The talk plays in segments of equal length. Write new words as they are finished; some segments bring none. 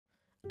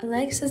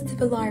Alexis De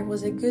Vilar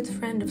was a good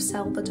friend of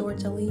Salvador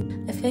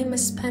Dali, a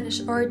famous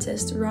Spanish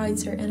artist,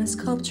 writer, and a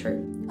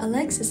sculptor.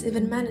 Alexis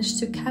even managed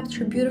to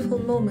capture beautiful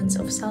moments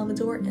of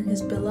Salvador and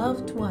his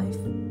beloved wife.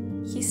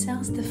 He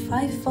sells the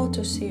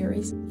 5-photo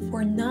series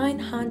for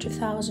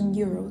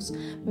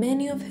 €900,000.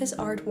 Many of his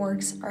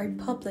artworks are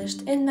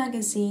published in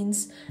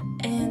magazines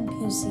and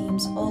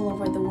museums all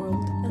over the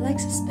world.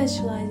 Alexis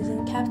specializes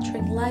in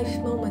capturing life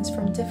moments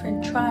from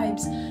different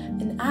tribes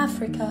in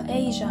Africa,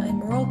 Asia, and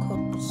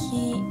Morocco.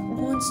 He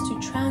wants to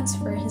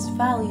transfer his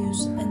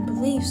values and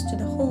beliefs to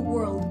the whole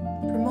world,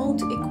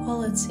 promote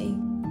equality,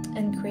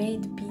 and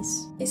create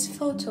peace. His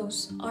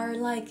photos are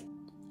like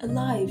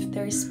alive,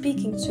 they're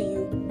speaking to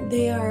you.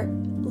 They are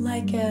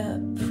like a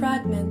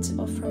fragment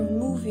from a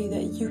movie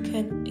that you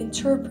can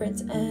interpret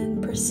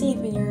and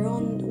perceive in your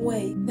own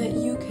way, that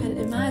you can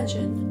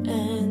imagine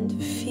and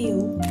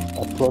feel.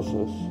 A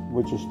process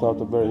which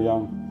started very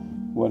young.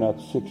 When at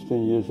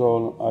 16 years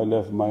old I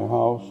left my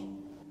house,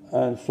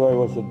 and so I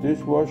was a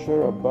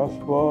dishwasher, a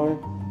busboy,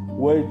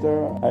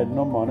 waiter. I had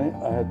no money,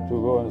 I had to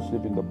go and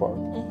sleep in the park.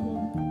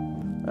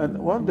 And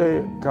one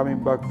day,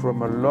 coming back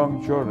from a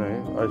long journey,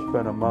 I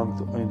spent a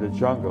month in the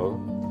jungle.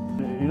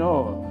 You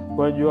know,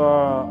 when you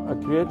are a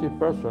creative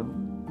person,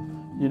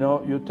 you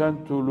know, you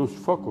tend to lose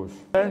focus.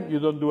 And you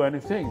don't do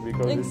anything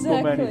because it's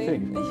too many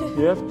things.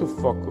 You have to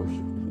focus.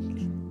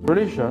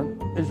 Religion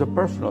is a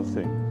personal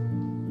thing.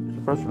 It's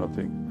a personal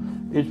thing.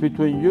 It's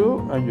between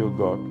you and your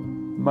God.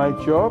 My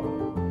job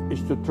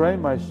is to train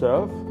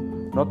myself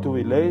not to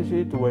be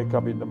lazy, to wake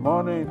up in the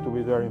morning, to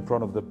be there in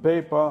front of the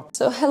paper.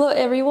 So hello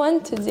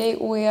everyone, today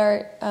we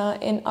are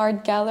in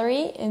Art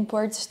Gallery in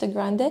Puerto de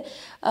Grande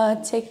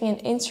taking an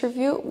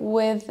interview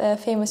with a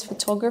famous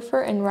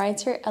photographer and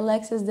writer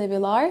Alexis De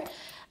Vilar.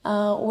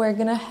 We're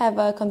gonna have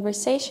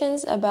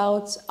conversations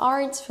about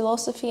art,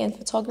 philosophy and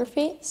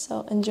photography,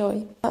 so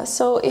enjoy.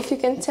 So if you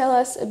can tell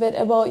us a bit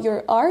about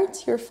your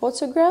art, your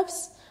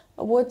photographs,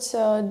 what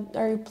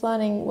are you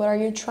planning, what are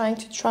you trying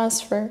to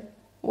transfer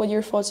with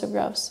your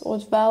photographs?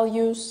 What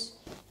values?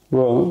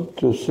 Well,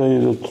 to say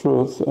the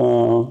truth,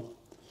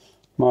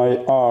 my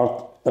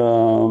art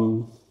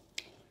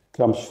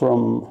comes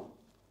from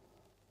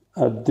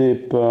a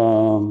deep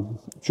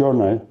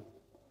journey,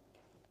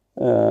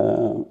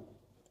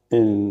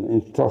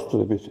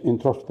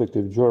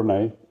 introspective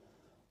journey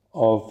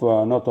of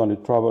not only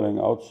traveling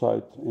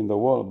outside in the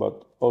world,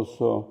 but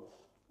also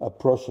a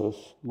process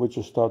which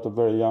started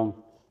very young.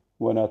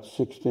 When at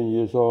 16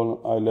 years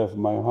old, I left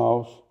my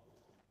house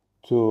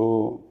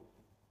to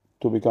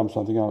become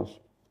something else.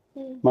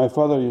 My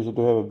father used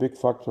to have a big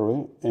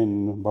factory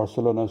in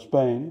Barcelona,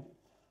 Spain,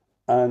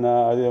 and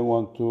I didn't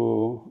want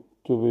to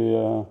be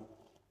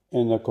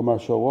in the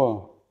commercial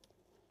world.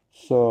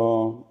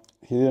 So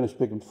he didn't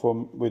speak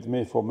with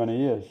me for many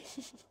years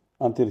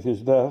until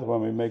his death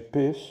when we made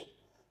peace.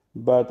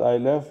 But I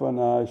left and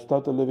I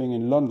started living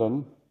in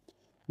London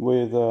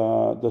with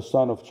the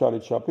son of Charlie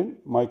Chaplin,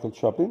 Michael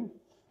Chaplin.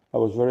 I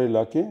was very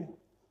lucky.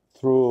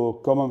 Through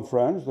common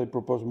friends, they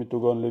proposed me to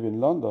go and live in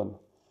London.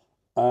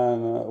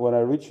 And when I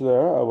reached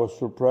there, I was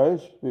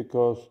surprised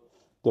because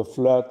the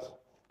flat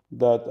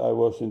that I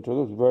was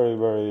introduced, very,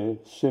 very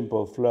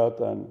simple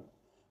flat and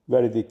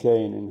very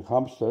decaying in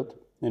Hampstead,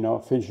 you know,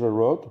 Finchley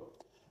Road.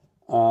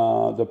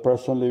 The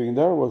person living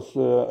there was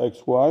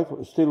ex-wife,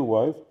 still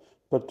wife,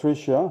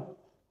 Patricia,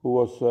 who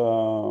was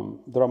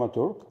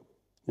dramaturg,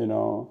 you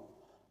know,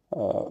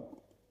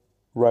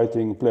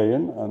 writing,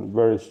 playing, and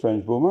very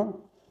strange woman,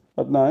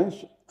 but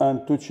nice.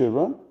 And 2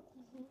 children,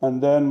 and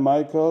then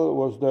Michael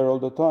was there all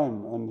the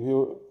time, and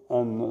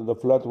the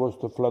flat was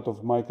the flat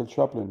of Michael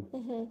Chaplin.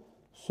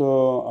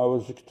 So I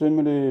was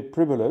extremely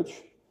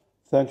privileged,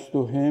 thanks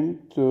to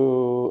him,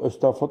 to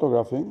start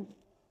photographing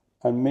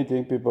and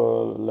meeting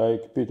people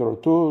like Peter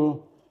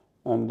O'Toole,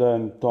 and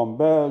then Tom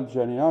Bell,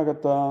 Jenny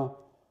Agata,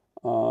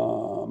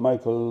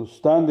 Michael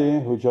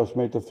Stanley, who just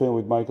made a film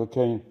with Michael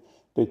Caine,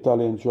 The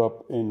Italian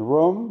Job in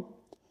Rome,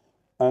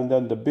 and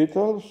then the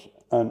Beatles,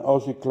 and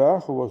Ozzy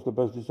Clark, who was the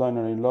best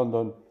designer in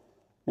London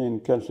in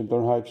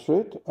Kensington High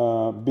Street,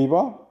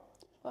 Biba,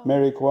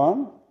 Mary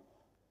Kwan,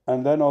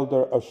 and then all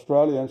the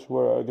Australians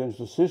were against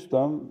the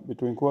system,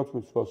 between quotes,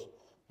 which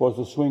was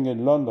the swing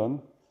in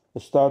London,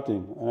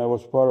 starting, and I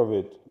was part of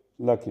it,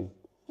 lucky,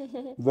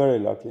 very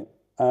lucky,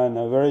 and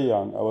very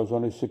young, I was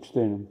only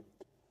 16.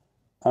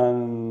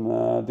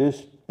 And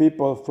these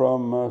people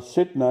from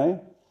Sydney,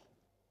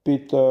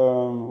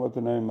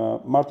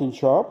 Martin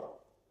Sharp,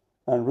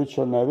 and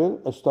Richard Neville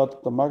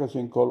started a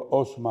magazine called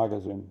Oz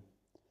Magazine.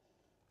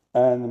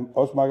 And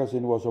Oz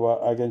Magazine was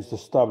against the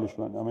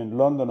establishment. I mean,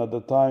 London at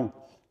the time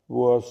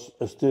was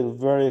still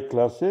very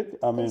classic.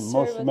 I mean,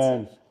 most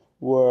men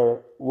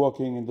were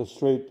walking in the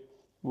street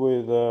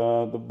with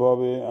the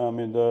bobby,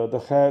 the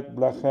hat,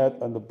 black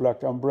hat, and the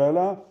black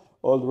umbrella,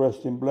 all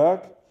dressed in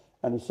black.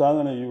 And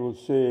suddenly you will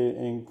see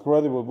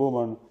incredible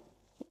woman,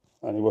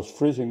 and it was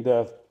freezing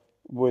death,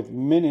 with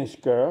mini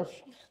skirts.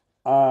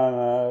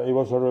 And it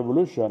was a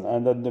revolution.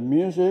 And then the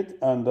music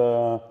and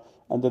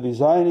the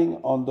designing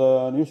on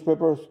the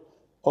newspapers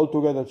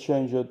altogether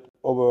changed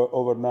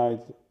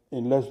overnight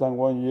in less than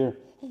 1 year,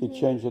 it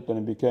changed it and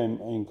it became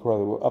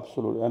incredible,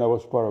 absolutely. And I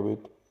was part of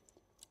it.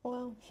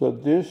 Wow. So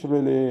this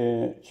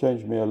really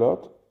changed me a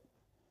lot.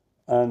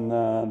 And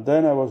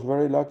then I was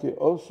very lucky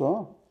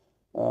also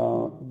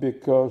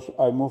because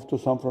I moved to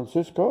San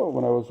Francisco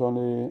when I was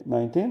only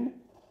 19.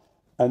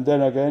 And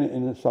then again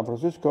in San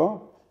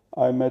Francisco,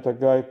 I met a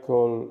guy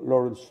called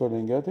Lawrence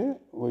Ferlinghetti,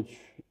 which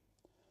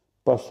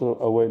passed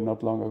away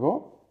not long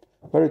ago.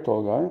 Very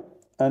tall guy.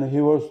 And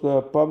he was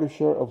the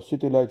publisher of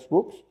City Lights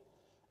Books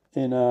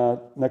in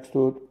next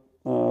to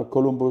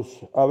Columbus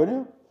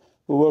Avenue,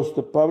 who was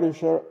the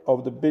publisher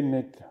of the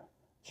Beatnik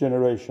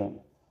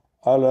generation.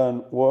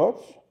 Alan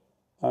Watts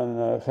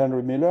and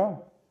Henry Miller,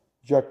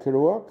 Jack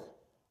Kerouac,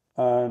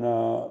 and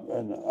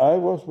I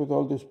was with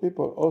all these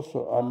people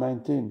also at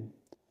 19.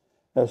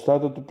 I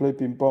started to play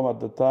ping pong at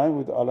the time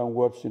with Alan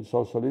Watts in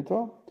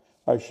Sausalito.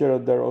 I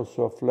shared there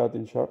also a flat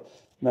in Charlotte.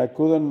 And I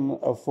couldn't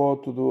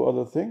afford to do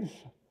other things.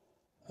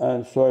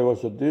 And so I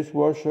was a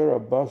dishwasher, a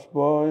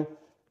busboy,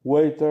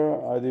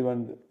 waiter. I'd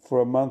even,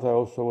 for a month, I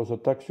also was a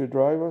taxi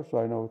driver, so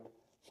I know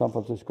San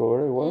Francisco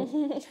very well.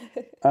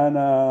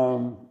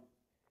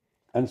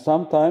 And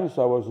sometimes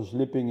I was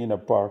sleeping in a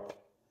park.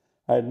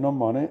 I had no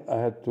money. I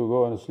had to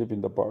go and sleep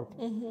in the park.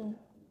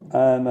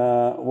 And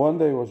one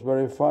day it was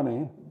very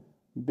funny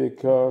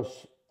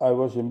because I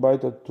was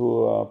invited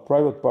to a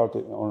private party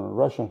on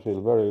Russian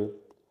Hill, very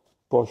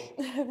posh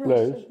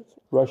place,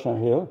 Russian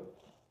Hill.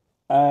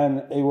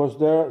 And it was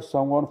there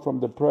someone from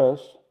the press,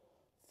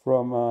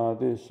 from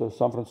this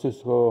San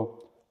Francisco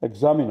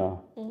Examiner,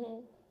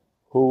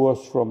 who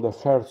was from the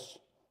Hertz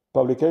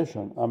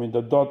publication. I mean,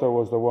 the daughter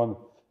was the one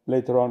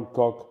later on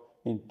caught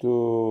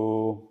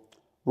into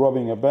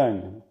robbing a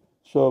bank.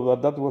 So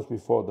that was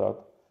before that.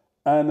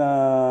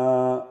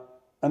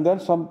 And then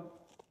some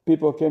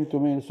people came to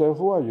me and said,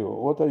 "Who are you?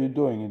 What are you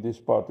doing in this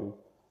party?"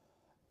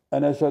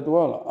 And I said,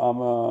 "Well,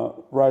 I'm a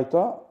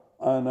writer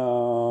and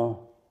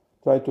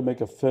try to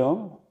make a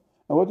film.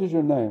 And what is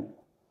your name?"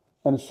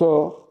 And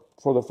so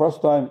for the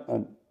first time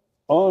and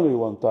only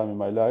one time in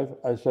my life,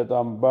 I said,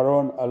 "I'm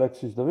Baron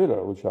Alexis De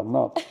Vilar," which I'm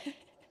not,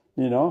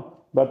 you know.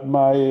 But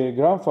my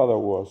grandfather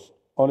was,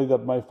 only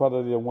that my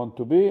father didn't want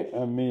to be,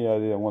 and me, I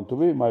didn't want to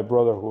be. My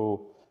brother,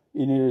 who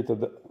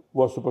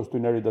was supposed to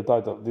inherit the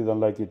title, didn't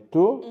like it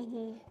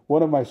too.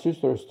 One of my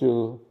sisters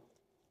still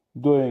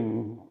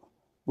doing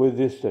with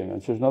this thing,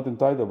 and she's not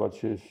entitled, but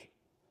she's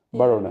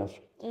Baroness.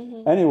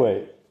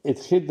 Anyway, it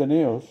hit the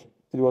news.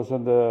 It was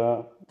on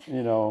the,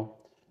 you know,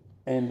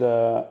 in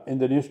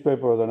the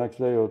newspaper the next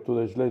day or 2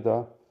 days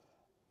later.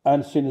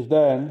 And since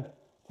then,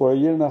 for a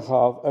year and a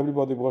half,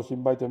 everybody was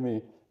inviting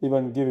me,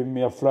 even giving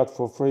me a flat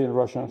for free in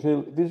Russian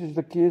Hill. "This is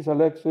the keys,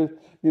 Alexis.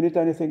 You need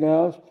anything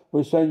else?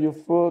 We send you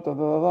food."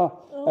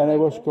 And I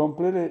was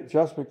completely,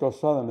 just because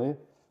suddenly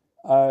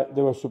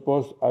they were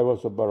supposed I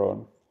was a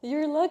baron.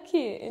 You're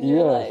lucky in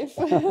your life.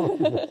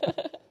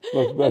 It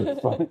was very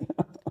funny.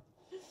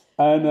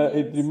 And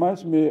it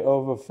reminds me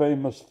of a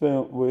famous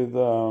film with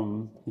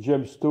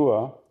James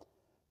Stewart,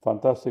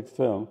 fantastic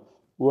film,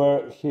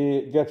 where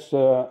he gets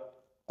a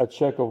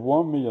check of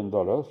 $1 million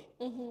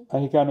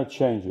and he cannot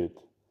change it.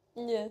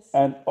 Yes.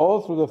 And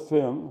all through the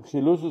film, he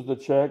loses the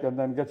check and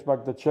then gets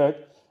back the check.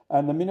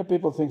 And the minute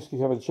people think he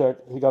has a check,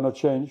 he cannot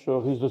change.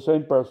 So he's the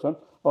same person,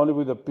 only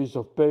with a piece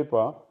of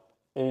paper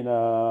in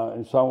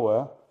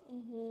somewhere.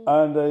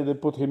 And they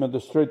put him in the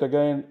street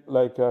again,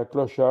 like a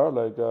clochard,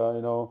 like,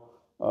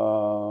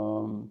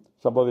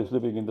 somebody's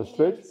living in the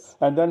street. Yes.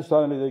 And then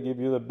suddenly they give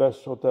you the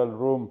best hotel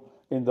room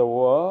in the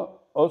world,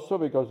 also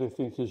because they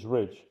think he's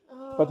rich.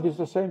 But he's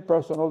the same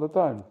person all the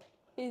time.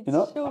 It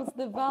shows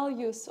the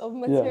values of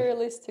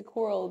materialistic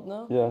world,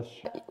 no? Yes.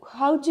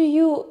 How do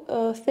you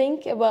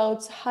think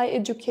about high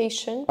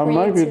education? I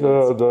might be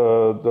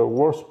the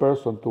worst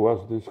person to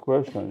ask this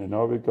question,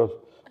 because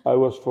I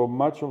was for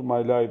much of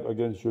my life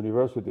against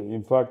university.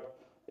 In fact,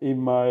 in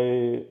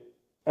my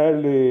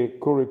early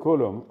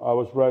curriculum, I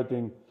was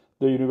writing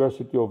the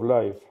University of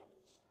Life.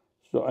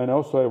 So, and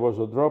also I was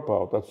a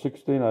dropout. At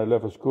 16, I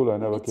left school. I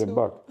never came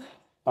back.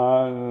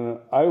 And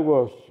I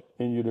was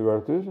in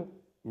university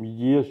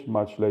years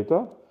much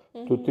later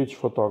to teach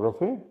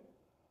photography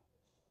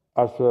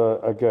as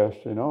a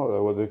guest,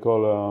 what they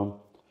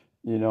call,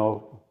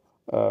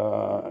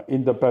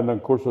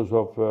 independent courses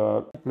of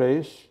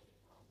place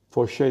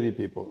for shady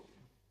people.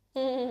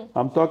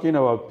 I'm talking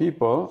about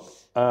people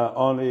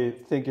only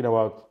thinking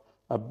about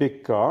a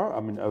big car,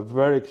 a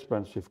very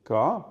expensive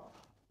car,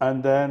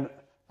 and then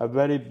a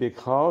very big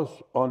house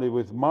only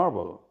with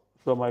marble.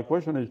 So my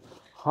question is,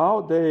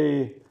 how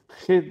they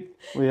hit,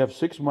 we have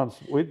 6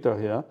 months winter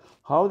here,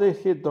 how they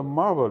hit the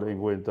marble in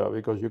winter,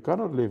 because you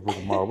cannot live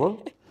with marble.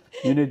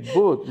 You need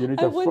wood. You need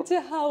I want to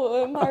have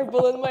a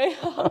marble in my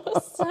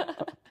house.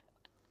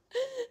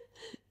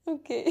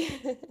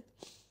 Okay.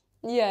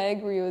 Yeah, I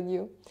agree with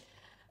you.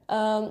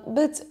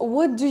 But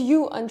what do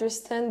you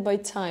understand by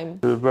time?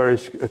 It's a very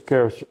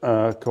scarce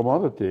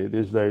commodity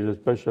these days,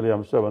 especially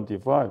I'm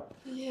 75,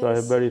 so I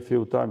have very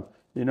few time.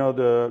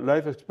 The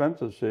life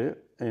expectancy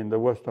in the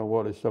Western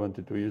world is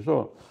 72 years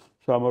old.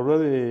 So I'm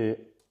already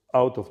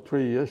out of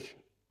 3 years.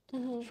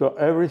 So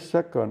every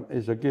second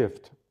is a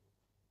gift.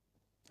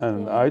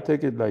 And I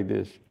take it like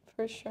this.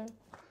 For sure.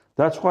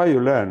 That's why you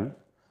learn.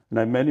 And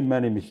I made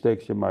many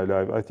mistakes in my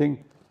life. I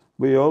think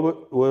we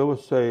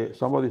always say,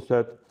 somebody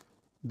said,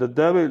 the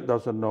devil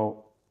doesn't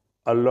know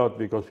a lot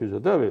because he's a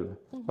devil,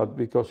 but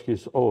because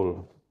he's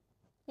old.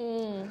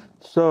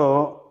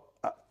 So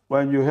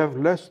when you have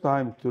less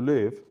time to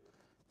live,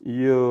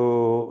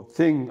 you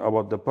think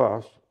about the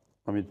past.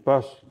 I mean,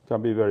 past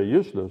can be very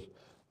useless,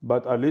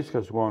 but at least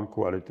has one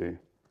quality.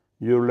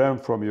 You learn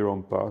from your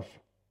own past,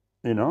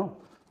 you know?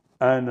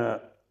 And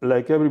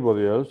like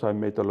everybody else, I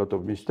made a lot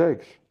of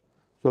mistakes.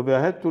 So if I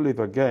had to live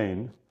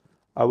again,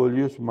 I will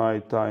use my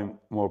time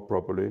more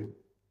properly.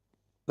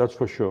 That's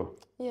for sure.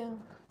 Yeah.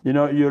 You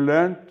know, you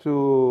learn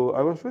to.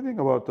 I was reading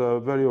about a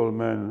very old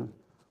man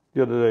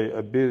the other day,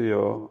 a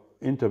video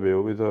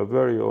interview with a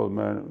very old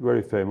man,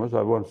 very famous.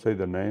 I won't say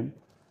the name.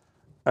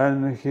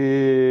 And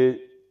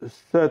he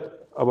said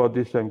about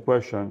this same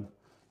question,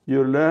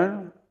 you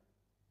learn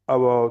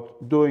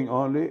about doing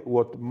only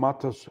what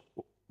matters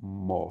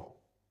more.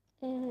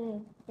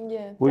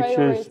 Yeah, Which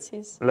priorities.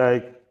 is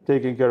like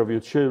taking care of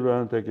your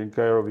children, taking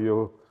care of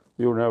you.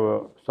 You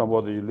never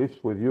somebody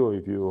lives with you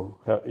if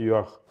you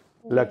are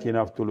lucky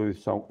enough to live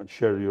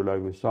share your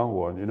life with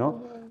someone, you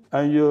know.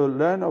 And you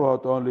learn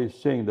about only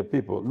seeing the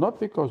people, not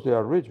because they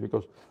are rich,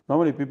 because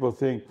normally people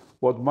think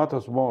what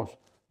matters most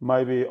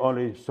might be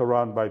only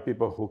surrounded by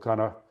people who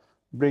kind of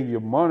bring you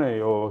money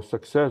or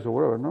success or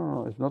whatever.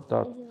 No, it's not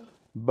that.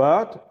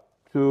 But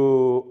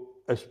to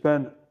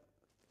spend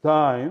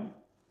time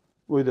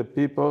with the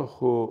people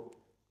who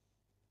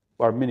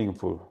are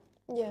meaningful.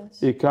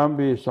 Yes. It can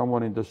be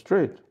someone in the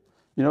street.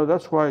 You know,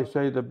 that's why I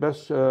say the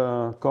best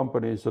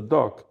company is a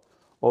dog,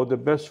 or the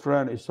best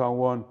friend is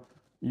someone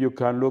you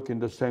can look in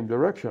the same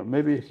direction.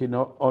 Maybe he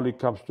not only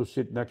comes to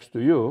sit next to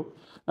you,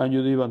 and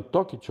you don't even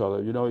talk each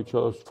other. You know each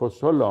other for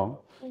so long,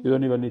 you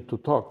don't even need to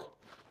talk.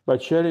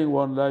 But sharing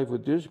one life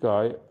with this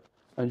guy,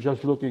 and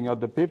just looking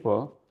at the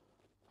people,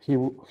 he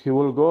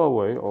will go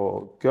away,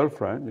 or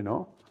girlfriend, you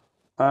know,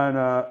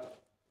 and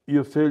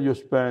you feel you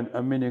spend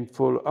a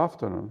meaningful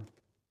afternoon,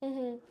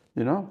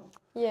 you know?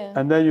 Yeah.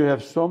 And then you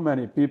have so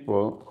many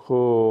people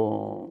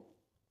who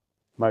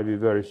might be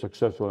very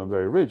successful and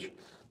very rich,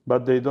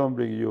 but they don't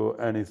bring you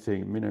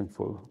anything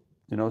meaningful,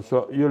 you know?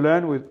 So you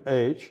learn with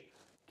age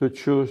to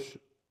choose,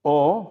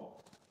 or,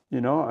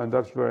 you know, and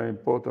that's very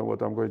important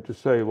what I'm going to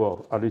say,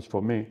 well, at least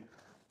for me,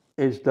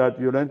 is that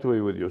you learn to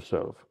be with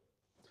yourself.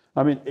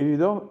 I mean, if you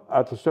don't,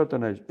 at a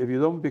certain age, if you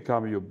don't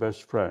become your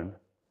best friend,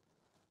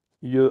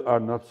 you are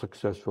not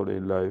successful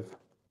in life.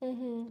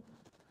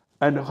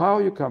 And how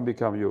you can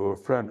become your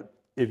friend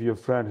if your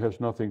friend has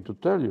nothing to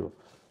tell you?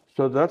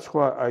 So that's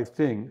why I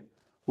think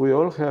we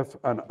all have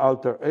an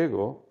alter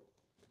ego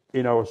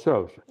in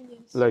ourselves,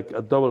 like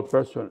a double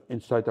person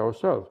inside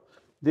ourselves.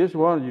 This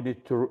one, you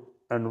need to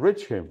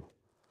enrich him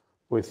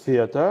with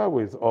theater,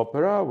 with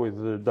opera,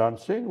 with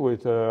dancing,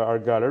 with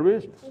art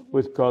galleries,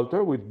 with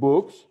culture, with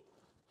books,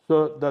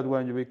 so that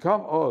when you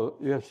become old,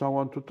 you have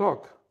someone to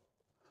talk,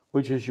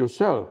 which is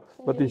yourself,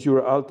 but it's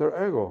your alter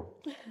ego.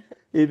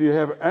 If you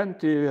have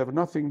empty, you have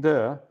nothing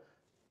there,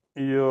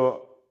 you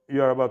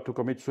are about to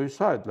commit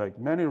suicide. Like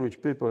many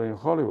rich people in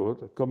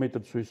Hollywood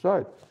committed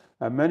suicide.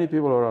 And many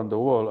people around the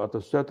world at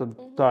a certain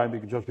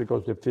time, just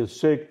because they feel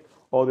sick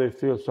or they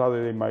feel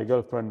suddenly my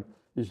girlfriend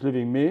is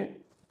leaving me,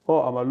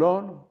 oh, I'm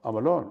alone.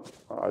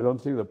 I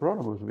don't think the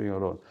problem was being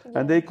alone.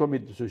 And they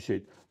commit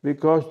suicide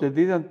because they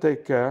didn't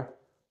take care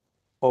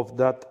of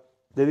that,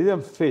 they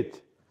didn't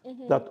fit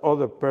that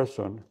other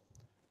person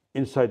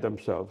inside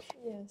themselves.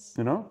 Yes.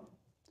 You know?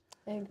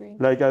 I agree.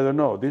 Like, I don't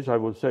know, this I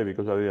would say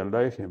because I didn't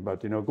like him,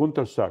 but you know,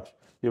 Gunther Sachs,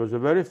 he was a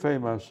very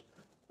famous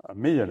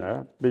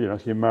billionaire.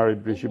 He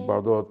married Brigitte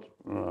Bardot,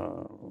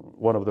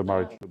 one of the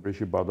marriages to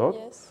Brigitte Bardot.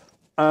 Yes.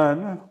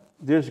 And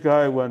this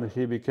guy, when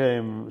he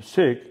became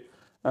sick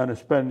and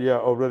spent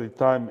already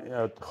time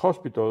at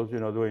hospitals, you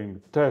know,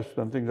 doing tests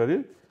and things like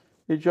this,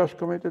 he just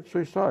committed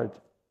suicide.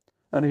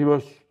 And he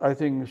was, I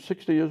think,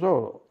 60 years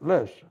old,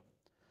 less.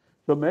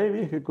 So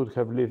maybe he could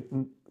have lived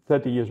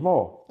 30 years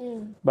more,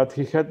 but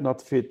he had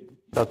not fit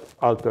that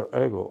alter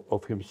ego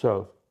of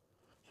himself.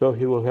 So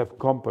he will have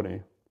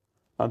company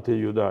until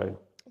you die.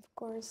 Of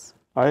course.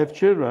 I have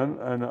children,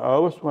 and I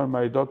always, when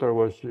my daughter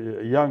was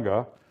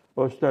younger,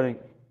 I was telling,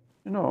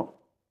 you know,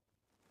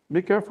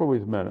 be careful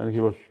with men. And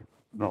he was,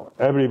 no,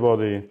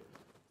 everybody,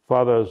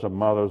 fathers and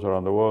mothers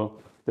around the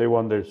world, they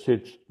want their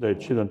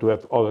children to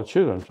have other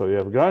children, so you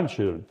have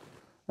grandchildren.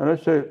 And I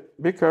say,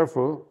 be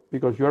careful,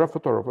 because you're a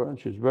photographer, and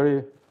she's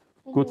very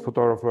good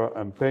photographer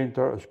and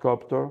painter, a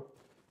sculptor,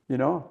 you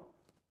know,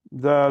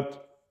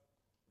 that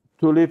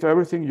to leave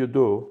everything you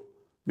do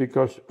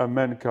because a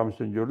man comes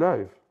in your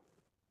life.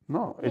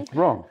 No, it's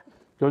wrong.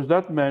 Because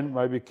that man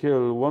might be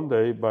killed one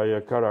day by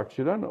a car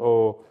accident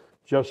or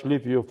just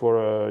leave you for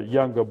a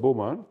younger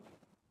woman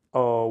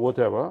or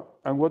whatever.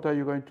 And what are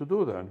you going to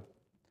do then?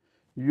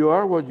 You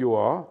are what you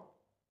are.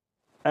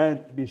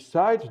 And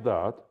besides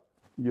that,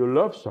 you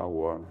love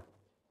someone.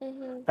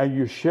 And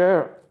you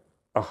share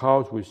a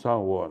house with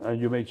someone and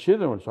you make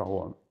children with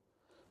someone,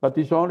 but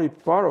it's only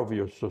part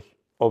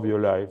of your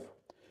life.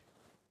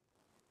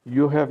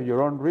 You have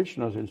your own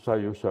richness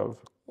inside yourself,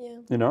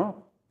 you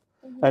know?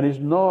 And it's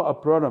not a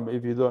problem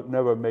if you don't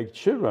never make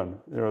children.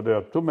 You know, there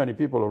are too many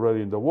people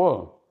already in the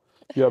world.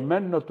 You are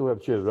meant not to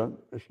have children.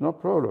 It's no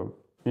problem,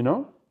 you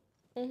know?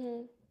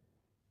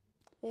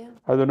 Yeah.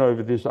 I don't know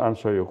if this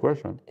answers your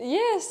question.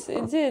 Yes,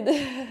 it did.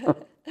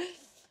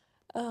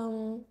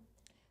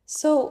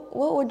 So,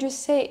 what would you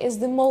say is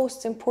the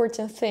most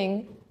important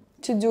thing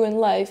to do in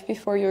life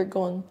before you're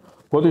gone?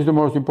 What is the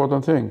most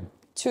important thing?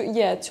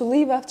 To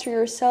live after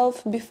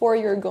yourself before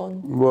you're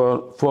gone.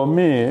 Well, for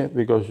me,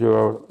 because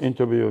you're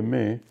interviewing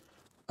me,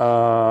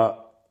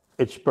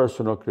 it's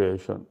personal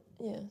creation.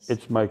 Yes.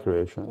 It's my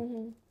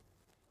creation.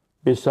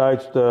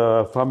 Besides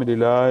the family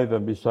life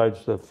and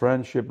besides the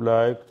friendship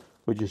life,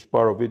 which is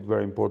part of it,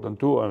 very important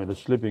too. I mean, the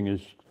sleeping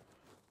is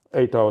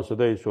 8 hours a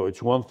day, so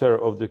it's 1/3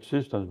 of the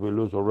existence we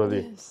lose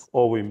already,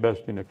 or we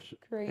invest in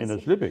the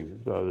sleeping.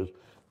 So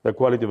the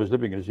quality of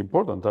sleeping is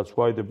important. That's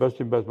why the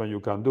best investment you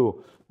can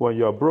do when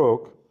you are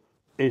broke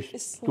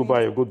is to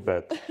buy a good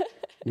bed.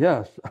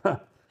 Yes,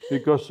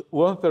 because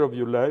 1/3 of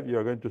your life you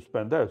are going to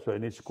spend there, so it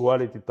needs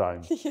quality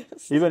time.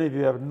 Yes. Even if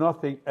you have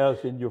nothing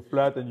else in your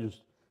flat and you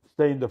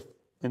stay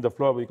in the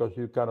floor because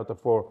you cannot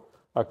afford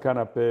a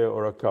canapé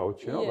or a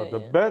couch, you know. But the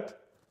bed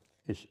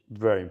is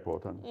very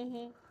important.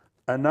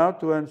 And now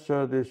to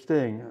answer this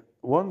thing,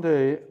 one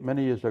day,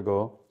 many years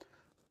ago,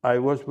 I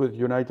was with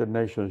United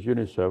Nations,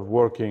 UNICEF,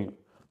 working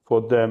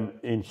for them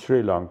in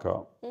Sri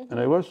Lanka. And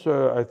I was,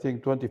 I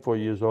think, 24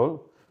 years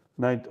old,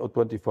 or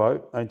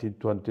 25,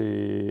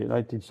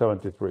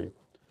 1973,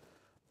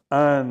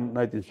 and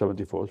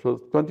 1974. So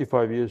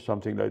 25 years,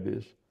 something like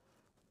this.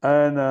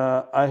 And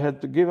I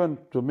had given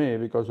to me,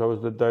 because I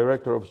was the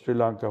director of Sri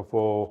Lanka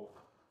for,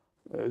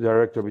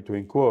 director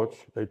between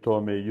quotes, they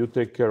told me, you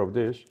take care of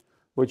this,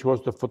 which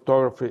was the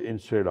photography in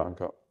Sri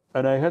Lanka.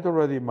 And I had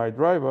already my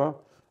driver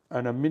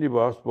and a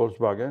minibus,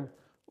 Volkswagen,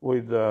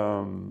 with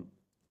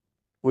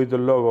the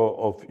logo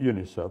of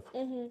UNICEF.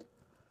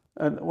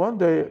 And one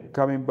day,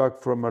 coming back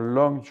from a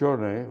long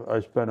journey,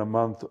 I spent a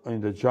month in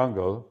the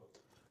jungle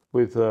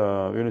with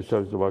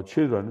UNICEF is about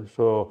children,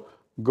 so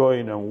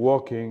going and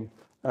walking,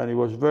 and I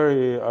was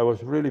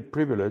really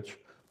privileged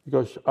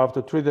because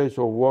after 3 days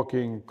of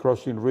walking,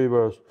 crossing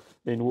rivers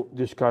in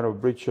this kind of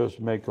bridges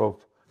made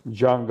of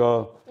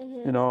jungle,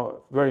 you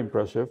know, very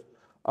impressive.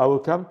 I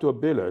would come to a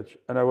village,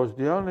 and I was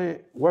the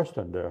only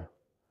Western there.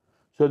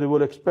 So they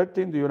were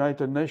expecting the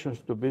United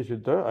Nations to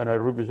visit there, and I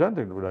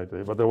represented the United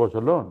Nations, but I was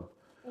alone.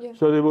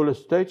 So they will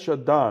stage a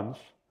dance,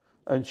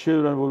 and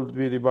children will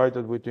be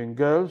divided between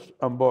girls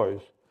and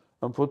boys.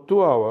 And for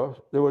 2 hours,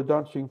 they were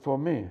dancing for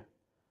me.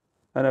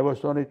 And I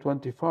was only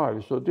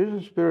 25. So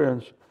this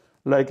experience,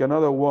 like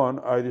another one,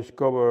 I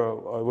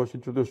was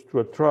introduced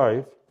to a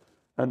tribe.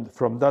 And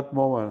from that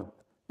moment,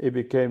 it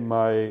became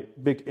my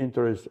big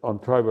interest on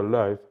tribal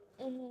life.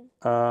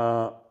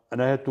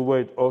 And I had to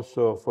wait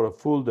also for a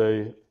full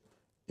day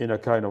in a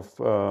kind of,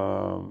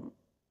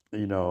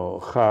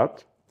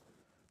 hut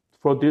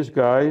for these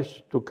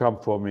guys to come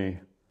for me.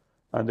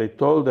 And they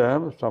told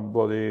them,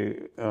 somebody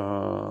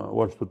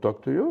wants to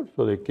talk to you.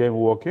 So they came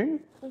walking.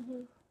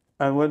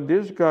 And when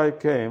this guy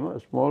came, a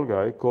small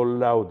guy called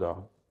Lauda,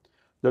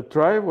 the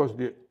tribe was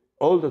the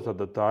oldest at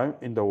the time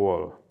in the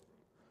world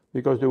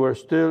because they were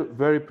still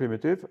very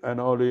primitive and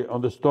only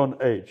on the Stone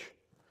Age.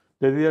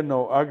 They didn't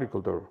know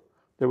agriculture.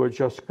 They were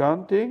just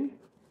hunting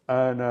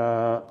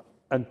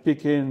and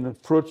picking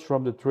fruits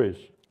from the trees.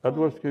 That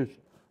was his,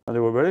 and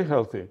they were very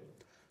healthy.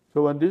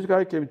 So when this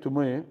guy came to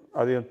me,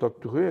 I didn't talk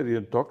to him, I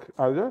didn't talk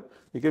either.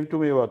 He came to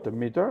me about a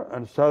meter,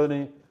 and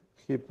suddenly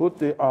he put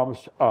the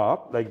arms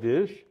up like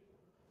this,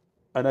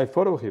 and I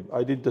followed him.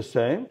 I did the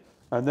same,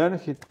 and then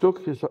he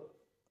took his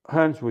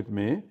hands with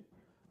me,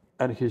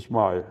 and he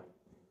smiled.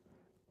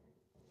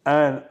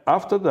 And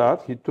after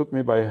that, he took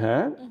me by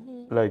hand,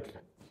 like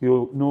he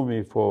knew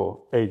me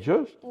for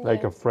ages,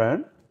 like a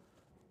friend,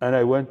 and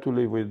I went to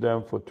live with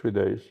them for 3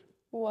 days.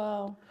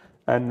 Wow.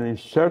 And in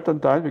certain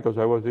times, because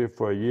I was there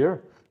for a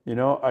year, you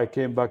know, I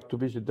came back to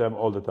visit them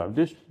all the time.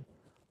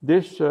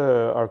 These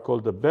are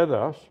called the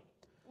Vedas,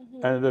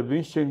 and the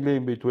missing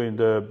link between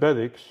the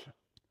Vedics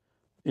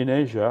in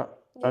Asia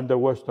and the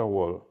Western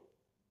world.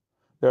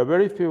 There are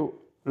very few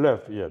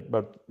left yet,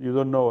 but you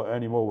don't know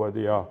anymore where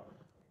they are,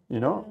 you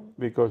know,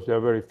 because there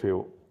are very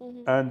few.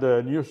 And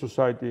the new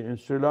society in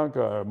Sri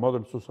Lanka,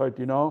 modern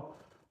society now,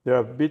 they are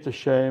a bit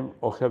ashamed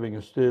of having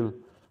still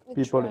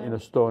people in a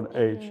Stone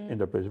Age in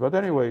the place. But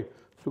anyway,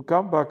 to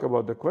come back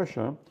about the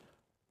question,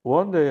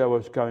 one day I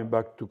was coming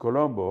back to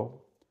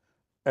Colombo,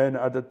 and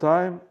at the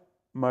time,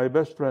 my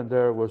best friend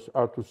there was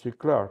Arthur C.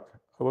 Clarke.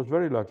 I was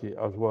very lucky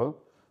as well.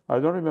 I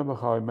don't remember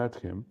how I met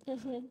him,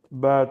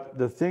 but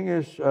the thing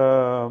is,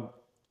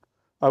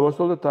 I was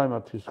all the time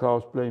at his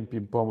house playing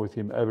ping pong with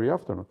him every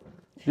afternoon.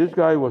 This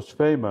guy was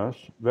famous,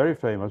 very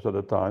famous at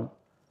the time,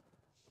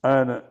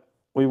 and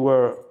we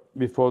were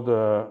before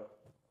the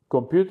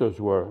computers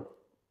were,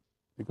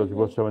 because it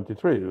was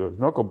 73, there was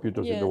no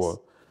computers in the world.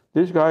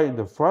 This guy in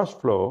the first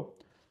floor,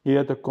 he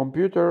had a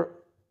computer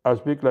as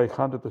big like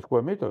 100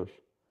 square meters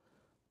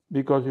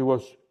because it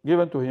was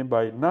given to him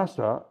by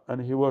NASA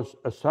and he was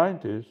a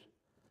scientist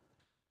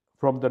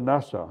from the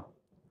NASA.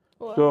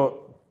 Wow.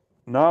 So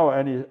now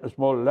any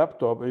small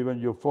laptop, even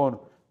your phone,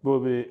 will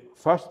be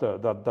faster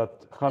than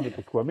that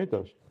 100 square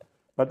meters.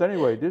 But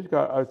anyway, this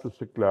guy, Arthur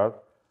C.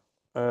 Clarke,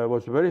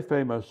 was a very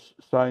famous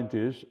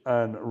scientist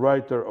and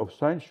writer of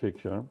science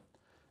fiction.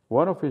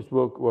 One of his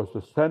books was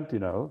The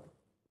Sentinel,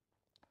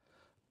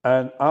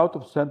 and out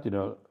of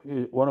Sentinel,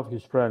 one of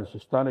his friends,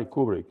 Stanley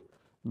Kubrick,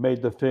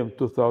 made the film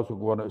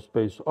 2001: A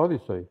Space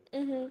Odyssey.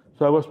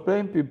 So I was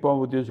playing ping pong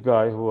with this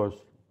guy who was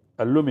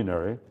a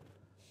luminary,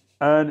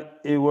 and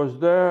it was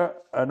there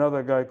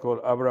another guy called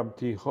Abraham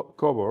T.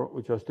 Cover,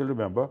 which I still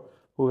remember,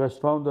 who has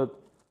founded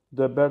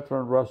the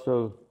Bertrand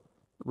Russell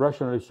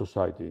Rationalist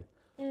Society,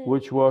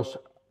 which was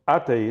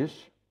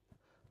atheist.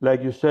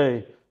 Like you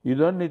say, you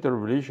don't need a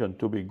religion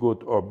to be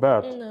good or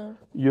bad. No.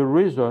 Your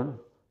reason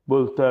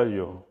will tell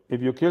you.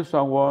 If you kill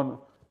someone,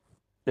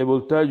 it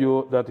will tell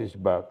you that is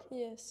bad.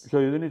 Yes. So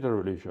you don't need a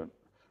religion.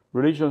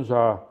 Religions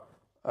are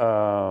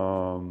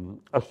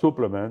a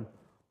supplement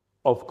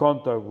of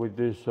contact with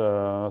this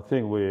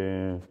thing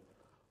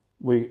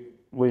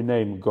we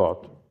name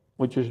God,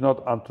 which is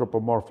not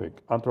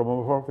anthropomorphic.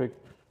 Anthropomorphic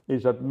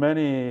is that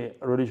many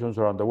religions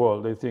around the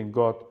world, they think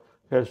God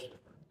has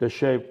the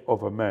shape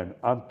of a man.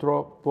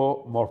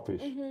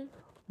 Anthropomorphic.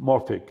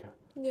 Morphic.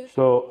 Yeah.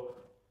 So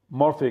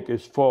morphic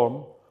is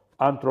form,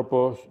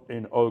 anthropos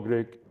in Old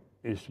Greek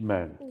is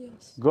man.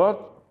 Yes. God,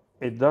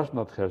 it does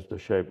not have the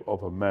shape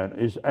of a man,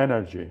 it's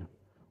energy,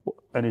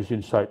 and it's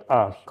inside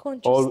us.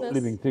 All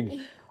living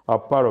things are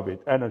part of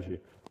it, energy.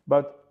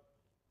 But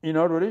in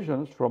our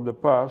religions from the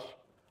past,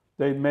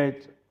 they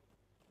made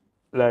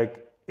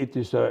like it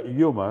is a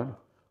human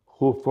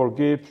who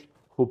forgives,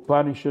 who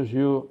punishes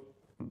you,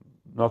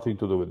 nothing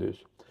to do with this.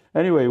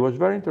 Anyway, it was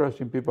very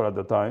interesting people at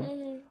the time.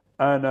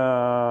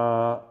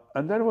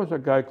 And there was a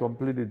guy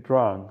completely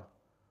drunk,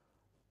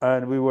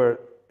 and we were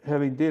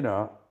having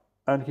dinner,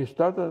 and he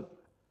started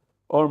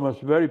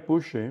almost very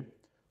pushy,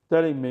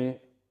 telling me,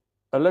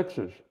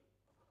 Alexis,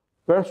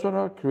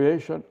 personal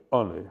creation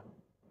only.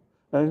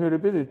 And he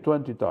repeated it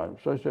 20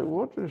 times. So I said,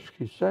 what is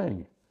he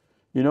saying?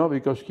 You know,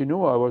 because he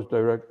knew I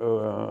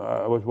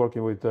was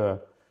working with the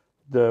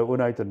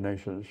United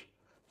Nations.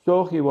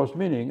 So he was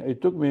meaning,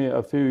 it took me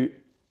a few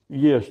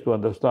years to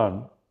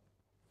understand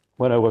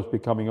when I was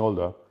becoming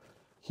older.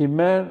 He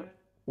meant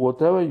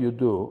whatever you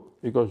do,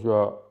 because you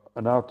are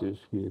an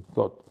artist, he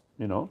thought,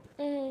 you know,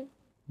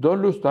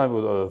 don't lose time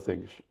with other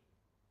things.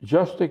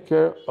 Just take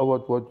care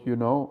about what you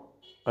know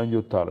and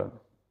your talent.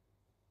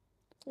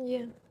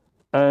 Yeah.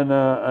 And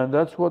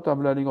that's what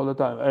I'm learning all the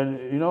time. And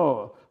you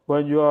know,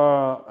 when you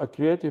are a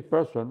creative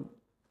person,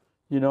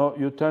 you know,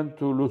 you tend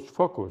to lose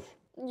focus.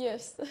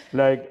 Yes.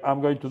 Like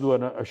I'm going to do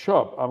a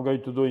shop, I'm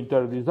going to do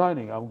interior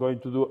designing, I'm going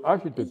to do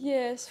architecture.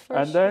 Yes, for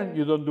and sure. then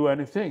you don't do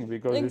anything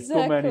because it's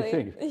too many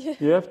things. Yeah.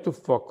 You have to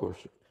focus.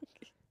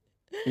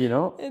 You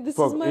know, This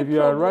is my if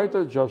you are a problem.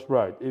 writer, just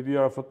write. If you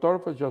are a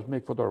photographer, just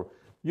make photography.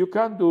 You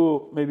can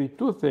do maybe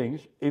two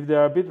things if they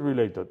are a bit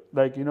related.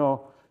 Like, you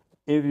know,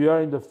 if you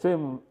are in the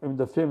film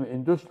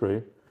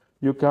industry,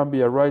 you can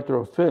be a writer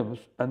of films,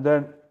 and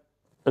then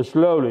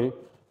slowly,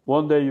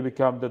 one day you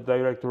become the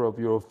director of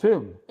your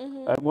film,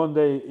 and one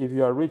day, if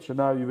you are rich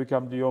enough, you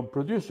become the own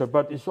producer.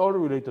 But it's all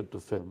related to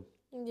film.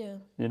 Yeah.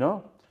 You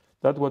know,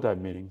 that's what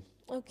I'm meaning.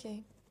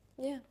 Okay.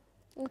 Yeah.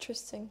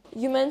 Interesting.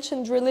 You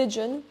mentioned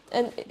religion,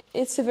 and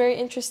it's a very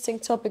interesting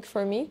topic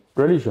for me.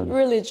 Religion.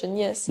 Religion,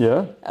 yes.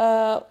 Yeah.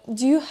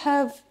 Do you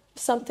have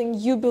something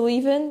you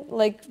believe in,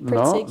 like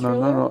particular?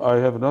 No. I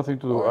have nothing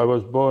to do. Or... I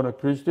was born a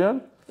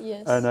Christian,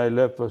 yes. And I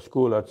left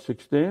school at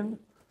 16.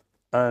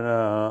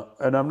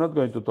 And I'm not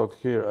going to talk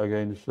here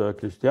against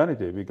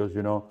Christianity because,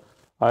 you know,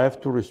 I have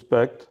to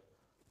respect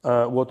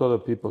what other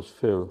people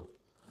feel.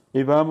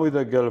 If I'm with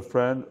a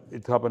girlfriend,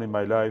 it happened in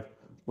my life,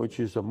 which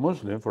is a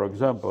Muslim, for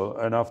example,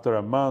 and after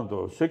a month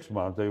or 6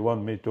 months, they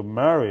want me to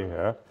marry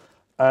her,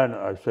 and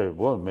I say,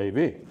 well,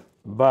 maybe,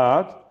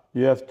 but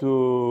you have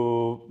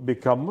to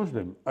become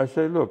Muslim. I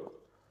say, look,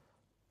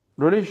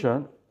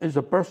 religion is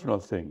a personal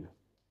thing.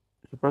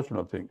 It's a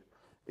personal thing.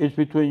 It's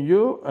between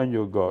you and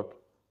your God,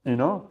 you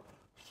know?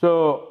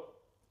 So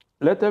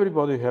let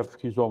everybody have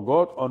his own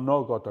God or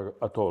no God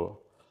at all.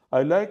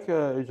 I like,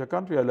 it's a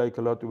country I like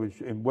a lot, which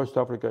in West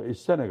Africa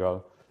is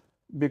Senegal,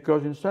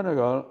 because in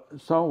Senegal,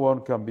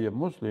 someone can be a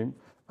Muslim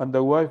and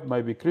the wife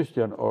might be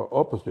Christian or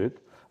opposite,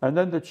 and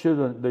then the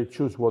children, they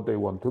choose what they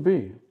want to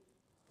be.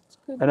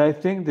 And I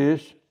think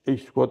this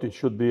is what it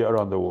should be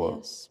around the world,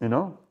 yes. You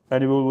know?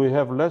 And we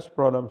have less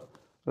problems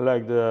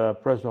like the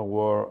present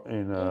war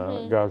in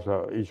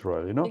Gaza,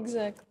 Israel, you know?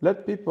 Exactly.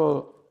 Let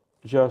people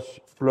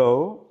just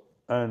flow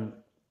and,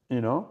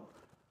 you know,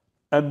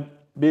 and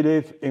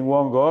believe in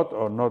one God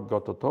or not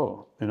God at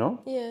all, you know?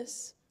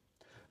 Yes.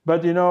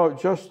 But, you know,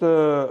 just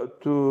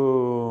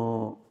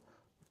to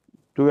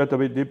get a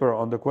bit deeper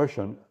on the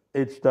question,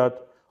 it's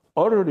that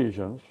all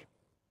religions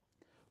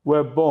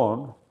were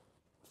born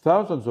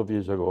thousands of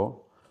years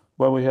ago,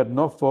 when we had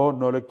no phone,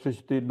 no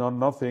electricity, no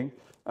nothing,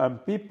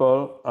 and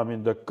people, I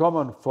mean the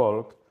common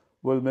folk,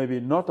 will maybe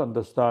not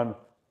understand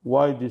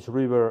why this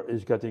river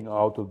is getting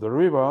out of the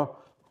river,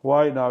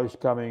 why now is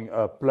coming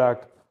a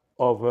plaque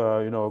of,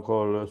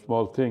 called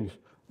small things,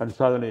 and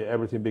suddenly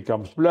everything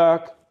becomes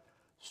black.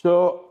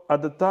 So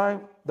at the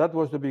time, that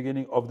was the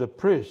beginning of the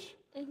priests.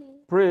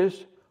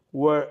 Priests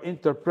were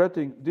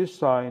interpreting these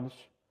signs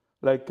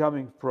like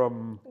coming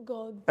from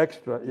God.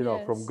 extra,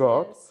 Yes, from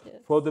God, yes.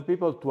 for the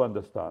people to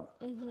understand.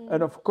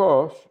 And of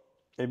course,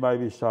 there might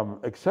be some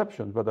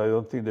exceptions, but I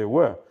don't think they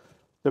were.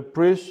 The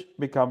priests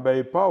become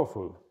very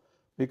powerful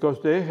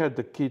because they had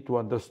the key to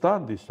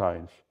understand these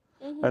signs.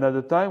 And at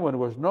the time when there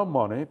was no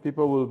money,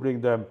 people will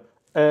bring them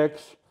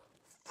eggs,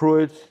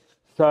 fruits,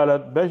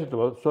 salad,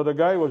 vegetables. So the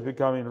guy was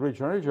becoming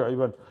richer and richer.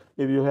 Even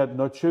if you had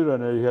no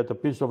children and you had a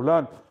piece of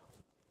land,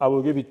 I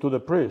will give it to the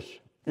priest.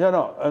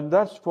 And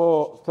that's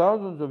for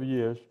thousands of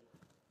years,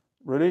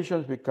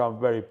 religions become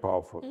very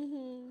powerful.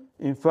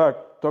 In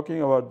fact,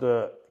 talking about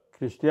the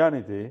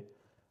Christianity,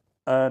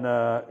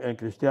 and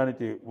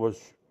Christianity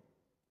was,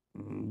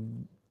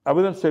 I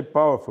wouldn't say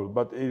powerful,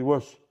 but it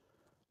was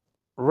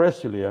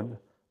resilient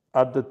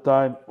at the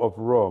time of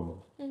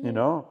Rome,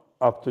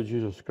 after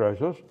Jesus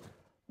Christ,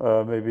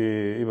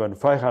 maybe even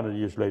 500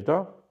 years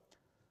later.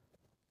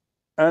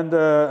 And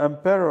the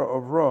emperor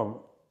of Rome,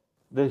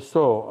 they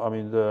saw,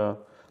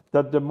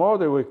 that the more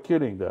they were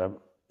killing them,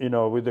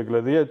 with the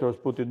gladiators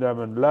putting them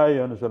in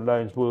lions, and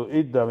lions will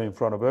eat them in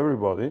front of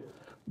everybody,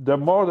 the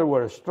more they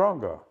were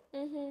stronger.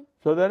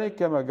 So then it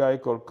came a guy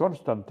called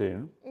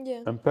Constantine,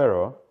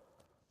 emperor.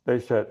 They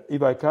said,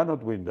 if I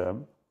cannot win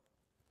them,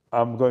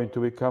 I'm going to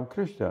become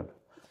Christian.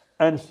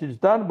 And since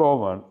that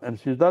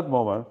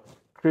moment,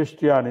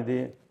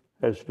 Christianity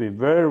has been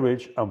very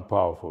rich and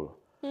powerful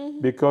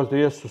because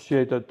they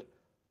associated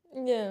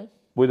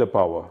with the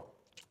power,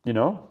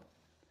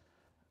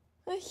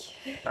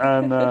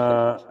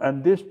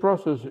 And this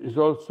process is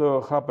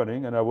also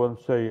happening, and I won't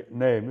say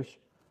names,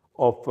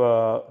 of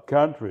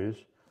countries.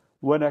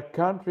 When a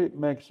country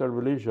makes a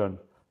religion,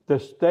 the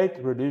state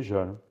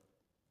religion,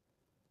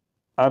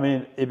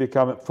 it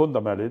becomes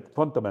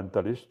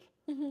fundamentalist,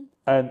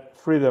 and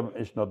freedom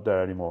is not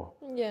there anymore.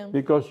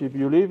 Because if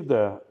you live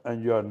there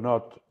and you are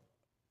not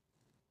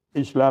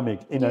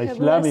Islamic, in an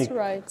Islamic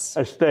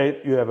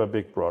state, you have a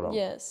big problem.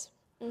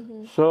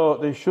 So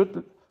they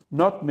should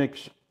not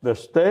mix the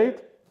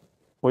state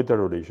with the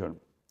religion.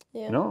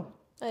 I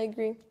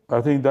agree.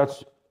 I think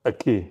that's a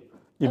key,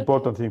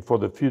 important thing for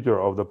the future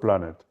of the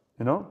planet.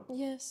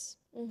 Yes.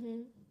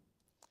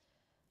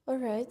 All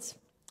right.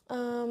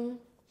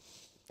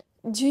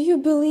 Do you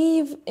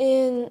believe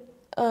in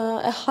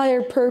a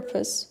higher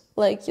purpose?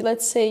 Like,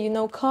 let's say,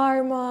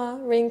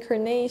 karma,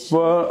 reincarnation?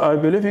 Well, I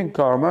believe in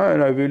karma,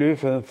 and I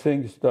believe in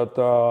things that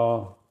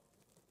are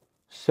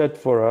set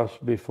for us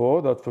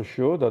before, that for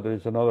sure, that there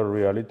is another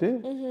reality.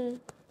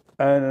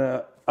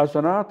 And as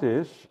an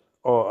artist,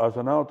 or as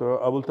an author,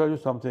 I will tell you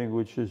something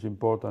which is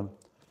important.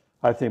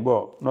 I think,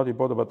 well, not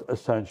important, but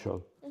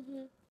essential.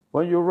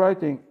 When you're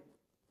writing,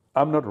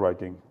 I'm not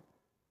writing.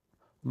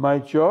 My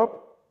job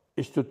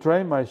is to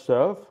train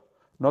myself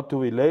not to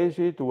be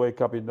lazy, to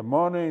wake up in the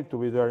morning, to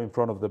be there in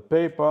front of the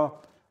paper.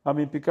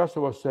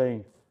 Picasso was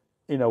saying,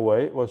 in a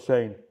way,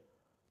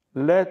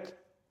 let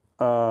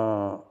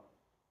the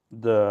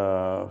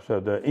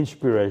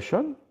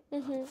inspiration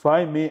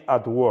find me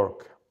at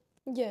work.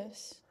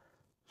 Yes.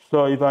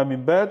 So if I'm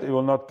in bed, it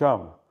will not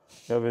come.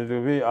 It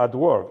will be at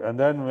work, and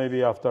then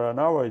maybe after an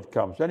hour it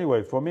comes.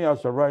 Anyway, for me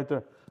as a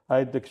writer, I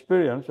had the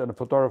experience, and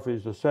photography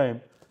is the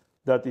same,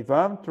 that if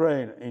I'm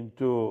trained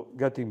into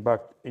getting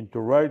back into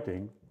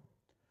writing,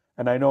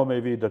 and I know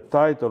maybe the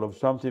title of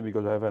something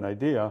because I have an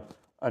idea,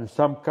 and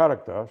some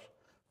characters,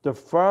 the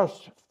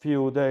first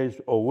few days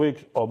or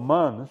weeks or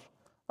months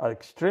are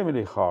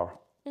extremely hard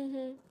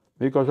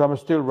because I'm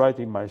still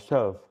writing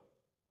myself.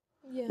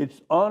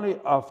 It's only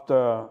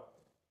after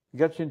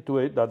gets into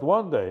it that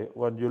one day,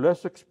 when you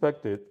less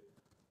expect it,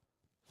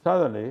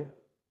 suddenly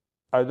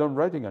I don't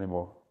writing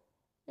anymore.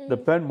 The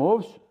pen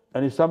moves,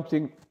 and it's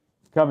something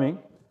coming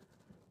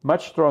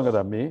much stronger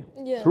than me,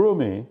 through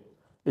me,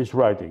 is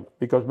writing.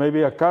 Because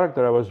maybe a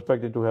character I was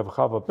expecting to have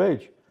half a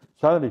page,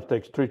 suddenly it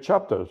takes 3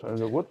 chapters. And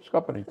what's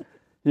happening?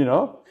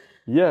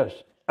 Yes.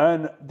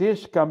 And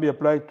this can be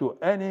applied to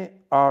any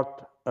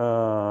art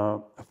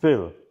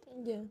field.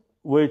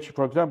 Which,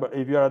 for example,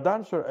 if you're a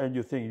dancer and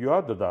you think you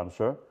are the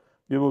dancer,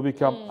 you will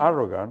become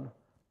arrogant,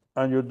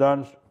 and your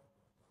dance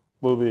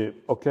will be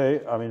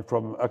okay.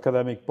 From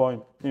academic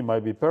point, it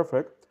might be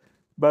perfect,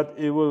 but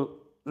it will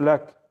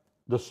lack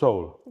the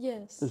soul.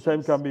 The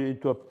same can be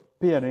into a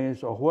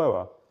pianist or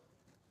whoever.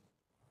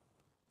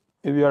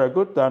 If you are a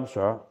good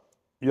dancer,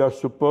 you are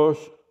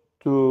supposed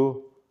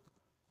to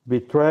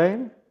be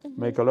trained,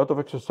 make a lot of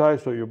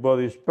exercise so your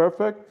body is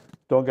perfect.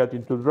 Don't get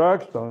into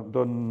drugs.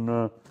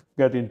 Don't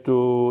get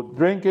into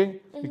drinking,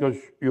 because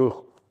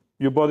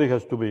your body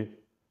has to be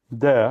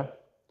there.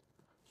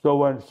 So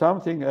when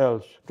something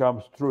else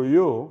comes through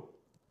you,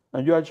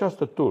 and you are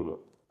just a tool,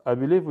 I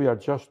believe we are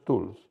just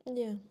tools.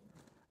 Yeah.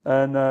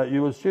 And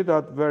you will see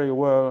that very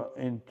well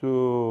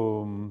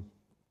into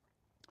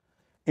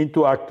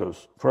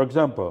actors. For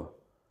example,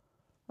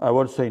 I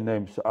won't say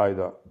names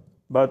either,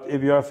 but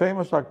if you're a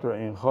famous actor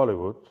in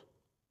Hollywood,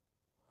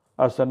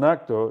 as an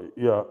actor,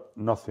 you're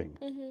nothing.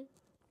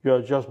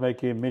 You're just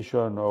making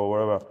mission or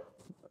whatever,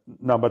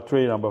 number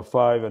 3, number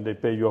 5, and they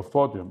pay you a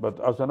fortune. But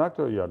as an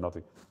actor, you're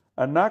nothing.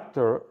 An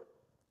actor,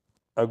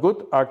 a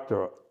good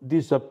actor,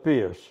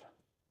 disappears.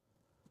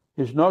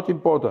 He's not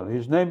important.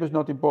 His name is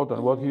not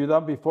important. What he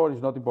done before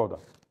is not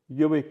important.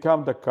 You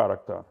become the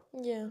character.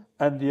 Yeah.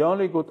 And the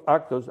only good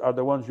actors are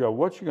the ones you are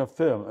watching a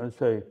film and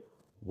say,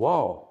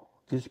 wow,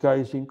 this guy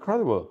is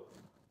incredible.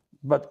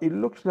 But it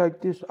looks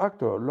like this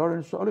actor,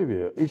 Laurence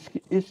Olivier,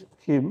 is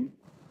him,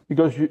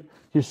 because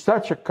he's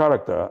such a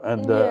character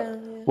and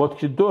what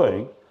he's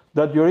doing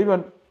that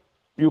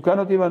you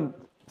cannot even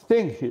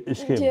think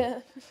it's him. Yeah.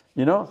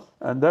 You know,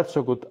 and that's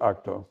a good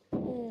actor.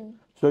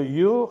 So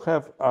you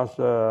have, as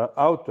an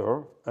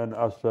author and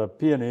as a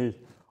pianist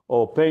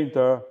or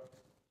painter,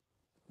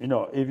 you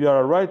know, if you are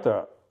a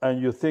writer and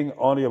you think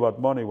only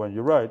about money when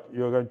you write,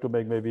 you're going to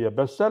make maybe a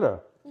bestseller,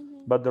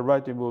 but the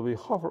writing will be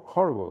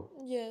horrible.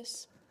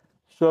 Yes.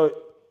 So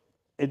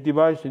it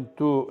divides in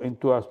two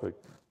aspects.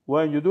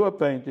 When you do a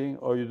painting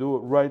or you do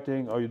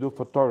writing or you do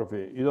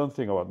photography, you don't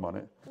think about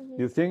money.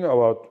 You think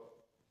about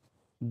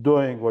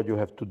doing what you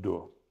have to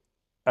do,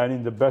 and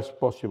in the best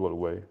possible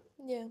way.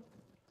 Yeah.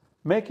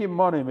 Making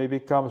money maybe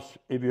comes,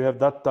 if you have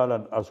that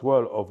talent as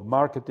well of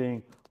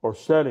marketing or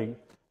selling,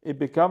 it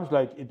becomes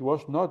like it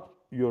was not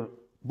your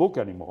book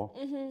anymore.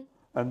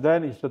 And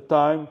then it's the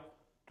time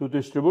to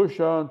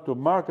distribution, to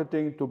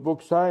marketing, to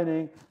book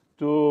signing,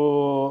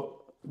 to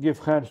give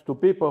hands to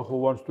people who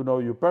wants to know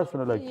you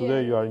personally. Like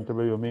today you are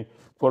interviewing me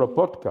for a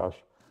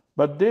podcast.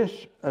 But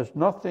this has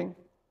nothing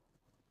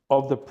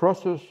of the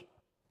process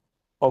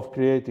of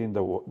creating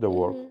the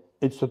work.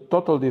 It's a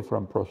total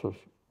different process.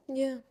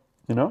 Yeah.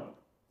 You know?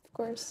 Of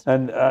course.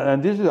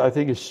 And this is, I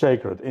think, is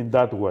sacred in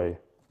that way.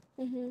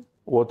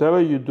 Whatever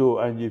you do,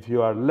 and if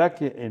you are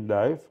lucky in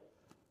life,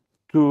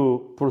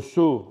 to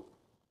pursue,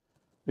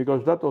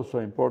 because that's also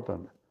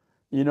important.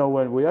 You know,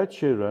 when we are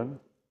children,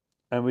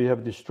 and we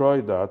have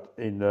destroyed that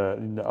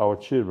in our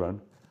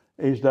children,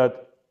 is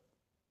that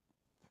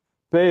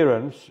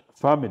parents,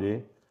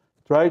 family,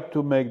 try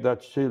to make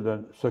that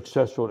children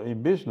successful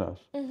in business.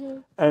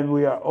 And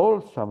we are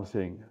all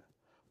something.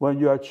 When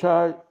you are a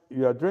child,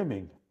 you are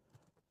dreaming.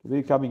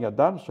 Becoming a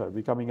dancer,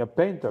 becoming a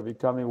painter,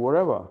 becoming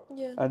whatever.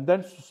 Yeah. And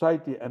then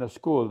society and a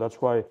school, that's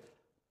why,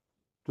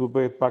 to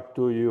get back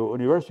to your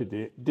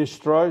university,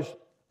 destroys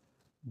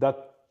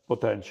that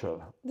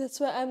potential. That's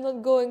why I'm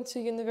not going to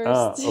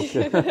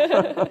university.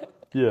 Okay.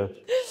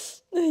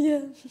 Yes.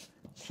 Yeah.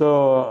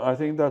 So I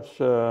think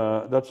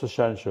that's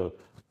essential,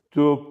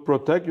 to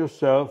protect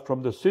yourself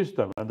from the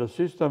system. And the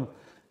system,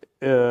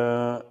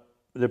 the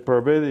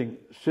pervading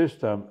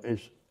system,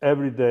 is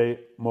every day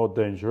more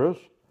dangerous.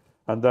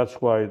 And that's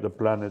why the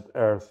planet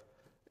Earth,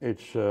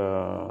 it's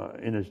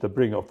the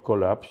brink of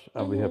collapse,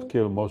 and we have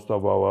killed most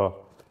of our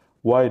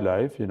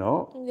wildlife, you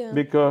know,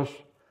 because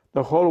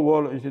the whole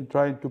world is in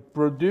trying to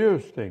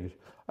produce things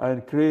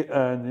and create,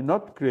 and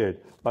not create,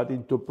 but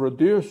into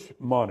produce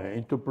money,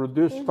 into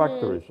produce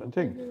factories and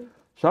things.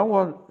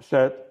 Someone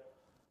said,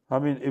 I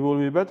mean, it will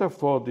be better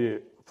for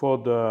the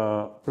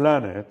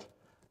planet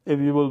if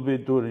you will be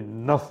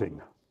doing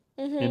nothing.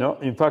 You know,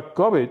 in fact,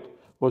 COVID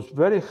was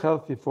very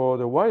healthy for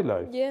the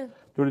wildlife. Yeah.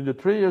 During the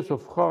 3 years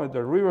of COVID,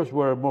 the rivers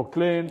were more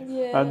clean,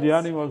 and the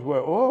animals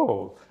were,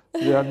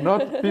 they are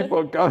not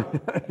people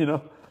coming, you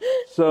know.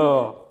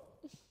 So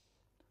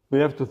we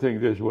have to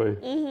think this way.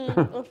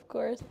 Of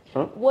course.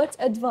 What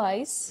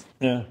advice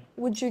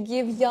would you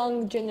give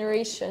young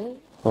generation?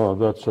 Oh,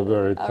 that's a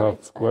very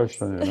tough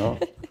question, you know,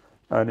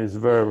 and it's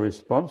very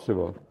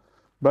responsible.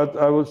 But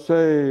I would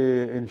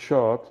say, in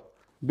short,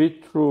 be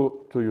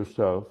true to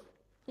yourself.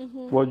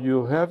 What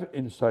you have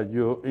inside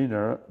your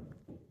inner,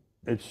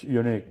 it's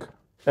unique.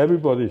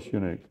 Everybody is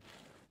unique.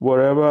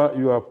 Wherever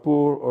you are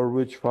poor or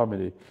rich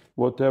family,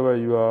 whatever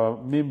you are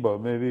member,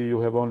 maybe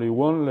you have only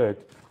one leg,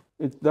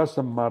 it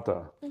doesn't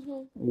matter.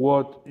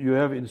 What you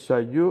have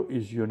inside you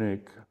is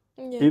unique.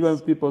 Yes. Even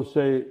people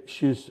say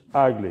she's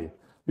ugly.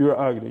 You're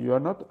ugly. You are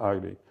not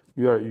ugly.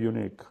 You are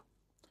unique.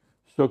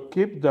 So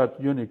keep that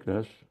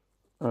uniqueness,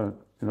 you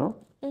know.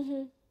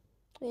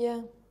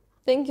 Yeah.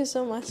 Thank you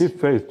so much. Give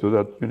faith to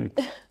that unique.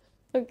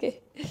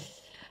 Okay.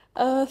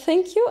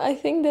 Thank you. I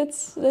think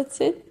that's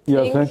it.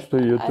 Yeah, thanks to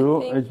you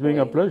too. It's been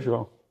a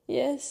pleasure.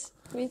 Yes,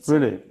 me too.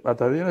 Really,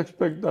 but I didn't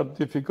expect that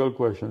difficult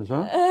questions,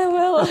 huh?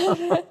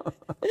 Well,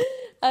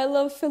 I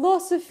love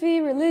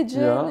philosophy,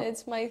 religion. Yeah.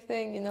 It's my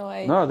thing, you know.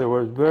 No, they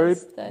were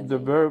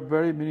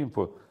very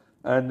meaningful.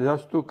 And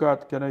just to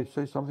cut, can I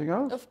say something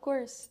else? Of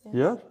course. Yes.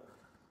 Yes?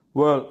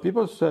 Well,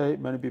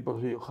 many people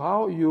say,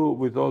 how you,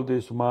 with all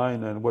this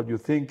mind and what you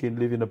think in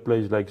live in a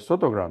place like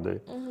Soto Grande?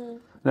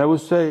 And I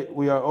would say,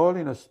 we are all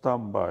in a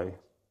standby.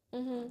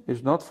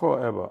 It's not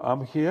forever.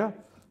 I'm here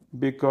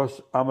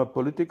because I'm a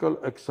political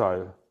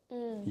exile.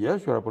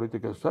 Yes, you are a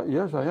political scientist.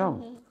 Yes, I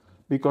am.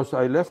 Because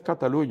I left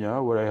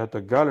Catalonia, where I had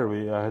a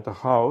gallery, I had a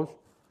house,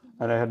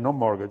 and I had no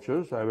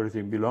mortgages.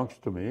 Everything belongs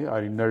to me.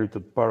 I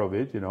inherited part of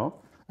it,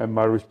 and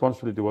my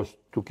responsibility was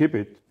to keep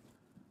it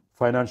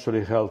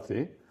financially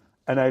healthy.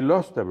 And I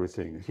lost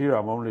everything. Here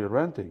I'm only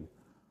renting.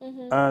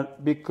 And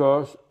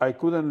because I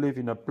couldn't live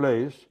in a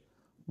place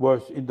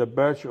was in the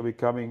verge of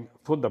becoming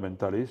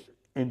fundamentalist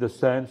in the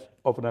sense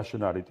of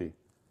nationality.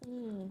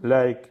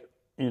 Like,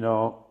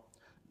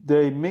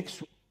 they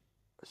mix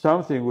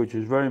something which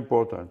is very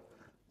important.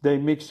 They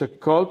mix a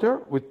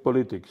culture with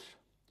politics.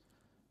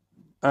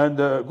 And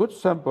a good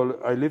sample,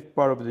 I lived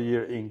part of the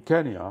year in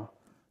Kenya.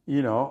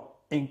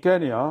 In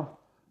Kenya,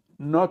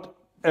 not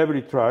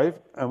every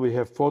tribe, and we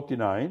have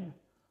 49,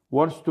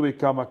 wants to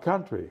become a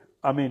country.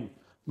 I mean,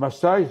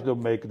 Maasais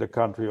don't make the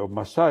country of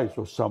Maasais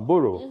or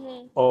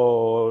Samburu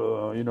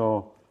or,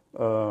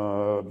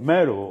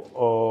 Meru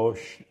or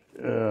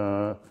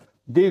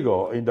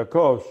Digo in the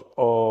coast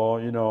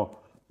or,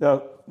 there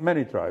are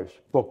many tribes,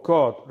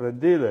 Pokot,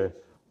 Rendile,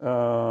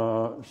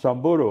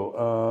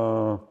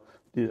 Samburu,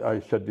 I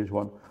said this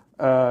one,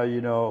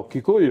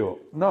 Kikuyu.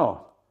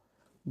 No,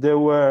 they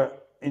were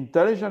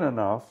intelligent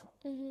enough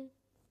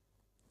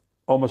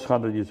almost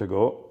 100 years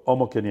ago.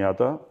 Jomo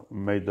Kenyatta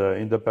made the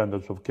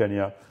independence of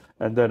Kenya,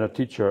 and then a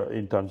teacher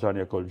in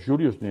Tanzania called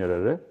Julius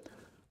Nyerere,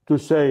 to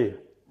say,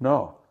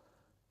 no,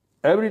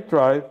 every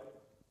tribe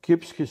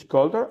keeps his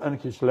culture and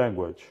his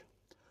language.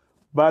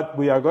 But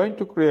we are going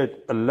to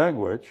create a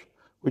language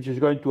which is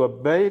going to be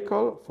a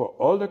vehicle for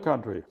all the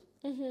country,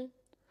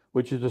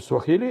 which is the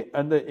Swahili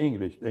and the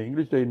English. The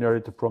English they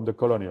inherited from the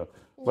colonial,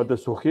 but the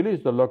Swahili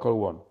is the local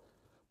one.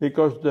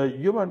 Because the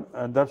human,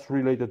 and that's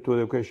related to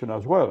education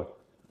as well,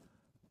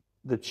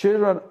 the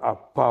children are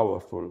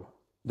powerful.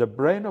 The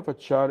brain of a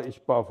child is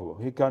powerful.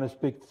 He can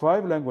speak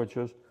 5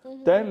 languages,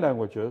 10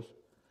 languages,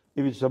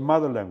 if it's a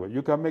mother language.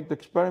 You can make the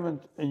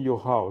experiment in your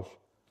house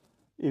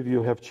if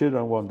you have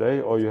children one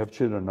day or you have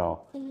children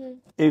now.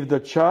 If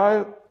the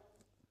child,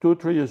 2,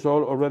 3 years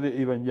old, already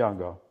even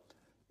younger,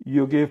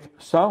 you give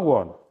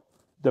someone,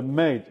 the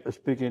maid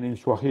speaking in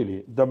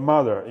Swahili, the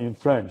mother in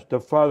French, the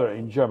father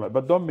in German,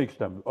 but don't mix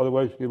them,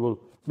 otherwise he will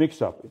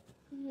mix up.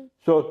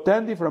 So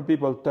 10 different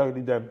people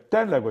telling them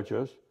 10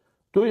 languages,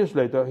 2 years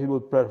later he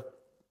will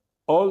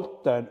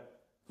all 10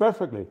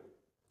 perfectly.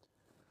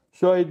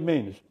 So it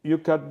means you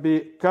can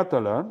be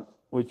Catalan,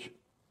 which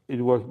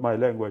it was my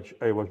language.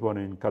 I was born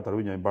in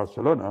Catalonia, in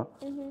Barcelona,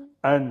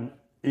 and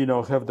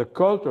have the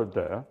culture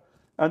there,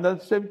 and at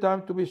the same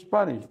time to be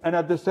Spanish, and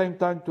at the same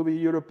time to be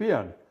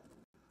European,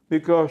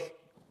 because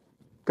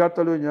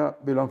Catalonia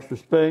belongs to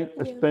Spain,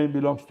 Spain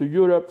belongs to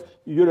Europe,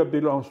 Europe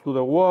belongs to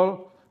the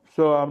world.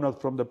 So I'm not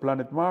from the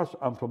planet Mars,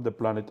 I'm from the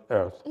planet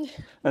Earth.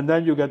 And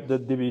then you get the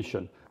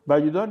division.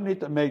 But you don't need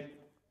to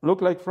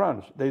look like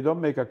France. They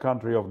don't make a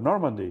country of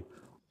Normandy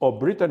or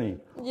Brittany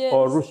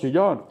or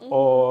Roussillon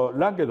or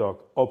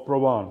Languedoc or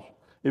Provence.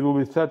 It will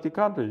be 30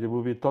 countries. It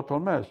will be a total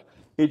mess.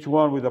 Each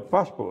one with a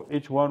passport,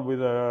 each one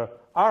with an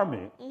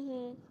army.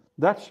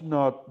 That's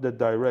not the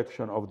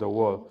direction of the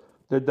world.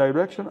 The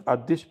direction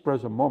at this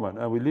present moment,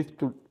 and we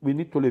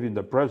need to live in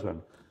the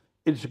present,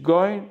 it's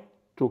going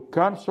to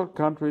cancel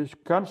countries,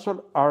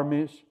 cancel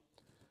armies,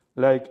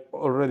 like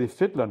already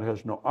Finland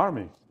has no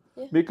army.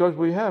 Because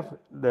we have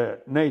the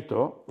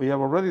NATO, we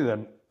have already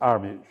an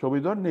army, so we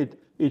don't need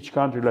each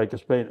country like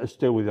Spain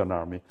stay with an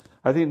army.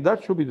 I think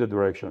that should be the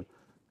direction.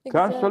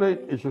 Cancel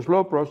it, it's a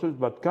slow process,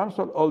 but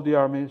cancel all the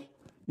armies.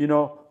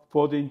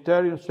 For the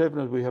interior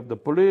safeness, we have the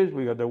police,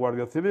 we have the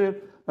Guardia Civil,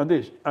 and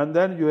this. And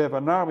then you have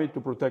an army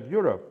to protect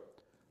Europe.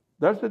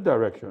 That's the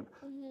direction.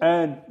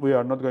 And we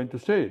are not going to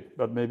see it,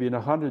 but maybe in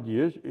 100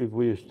 years, if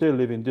we still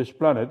live in this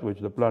planet, which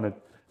the planet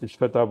is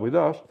fed up with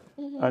us,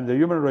 and the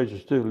human race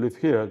still live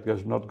here, it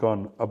has not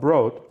gone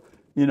abroad,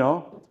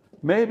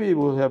 maybe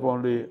we'll have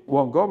only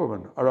one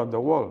government around the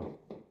world.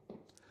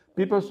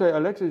 People say,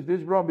 Alexis, this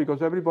is wrong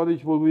because everybody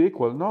will be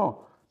equal.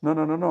 No.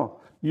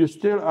 You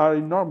still are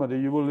in Normandy.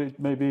 You will eat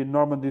maybe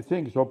Normandy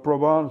things, or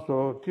Provence,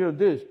 or here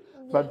this.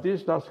 But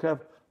this does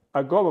have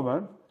a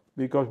government,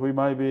 because we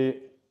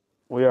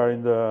are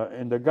in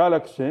the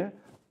galaxy,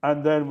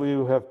 and then we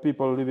will have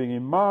people living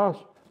in Mars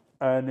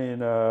and in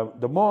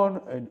the moon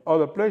and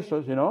other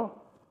places,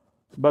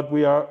 but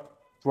we are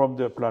from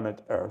the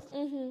planet Earth,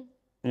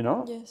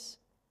 Yes.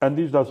 And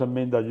this doesn't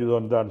mean that you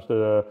don't dance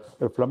the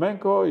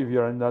flamenco if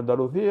you're in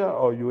Andalusia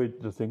or you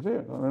eat the things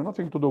here.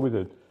 Nothing to do with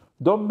it.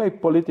 Don't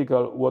make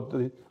political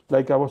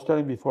like I was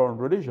telling before on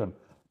religion.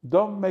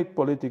 Don't make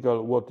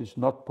political what is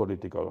not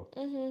political.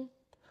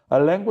 A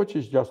language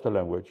is just a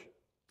language.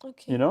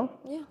 Okay. Yeah.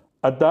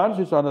 A dance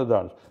is another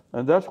dance.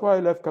 And that's why I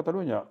left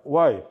Catalonia.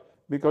 Why?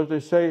 Because they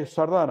say,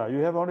 Sardana, you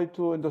have only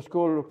 2 in the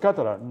school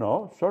Catalan.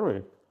 No,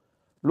 sorry.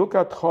 Look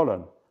at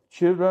Holland.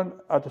 Children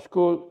at the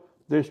school,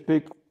 they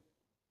speak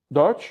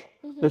Dutch,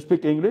 they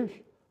speak English,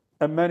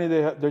 and many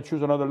they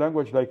choose another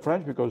language like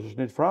French because it's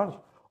in France,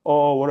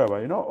 or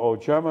whatever, or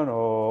German,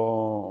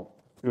 or,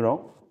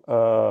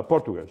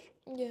 Portuguese.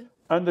 Yeah.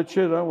 And the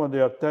children, when they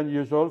are 10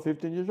 years old,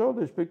 15 years old,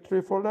 they speak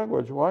 3, 4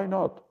 languages. Why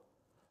not?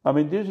 I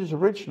mean, this is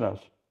richness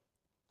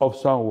of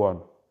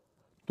someone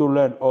to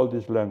learn all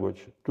this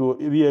language, to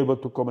be able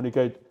to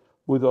communicate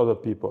with other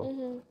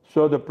people.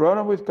 So the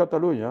problem with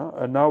Catalonia,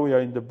 and now we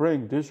are in the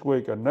brink this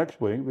week and next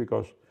week,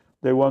 because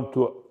they want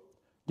to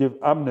give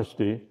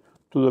amnesty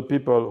to the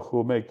people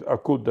who make a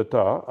coup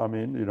d'etat, I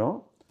mean, you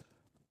know,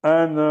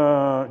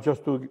 and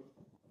just to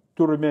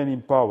remain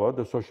in power,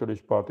 the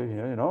Socialist Party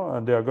here, you know,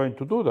 and they are going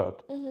to do that.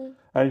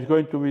 And it's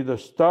going to be the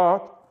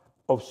start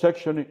of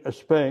sectioning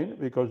Spain,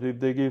 because if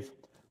they give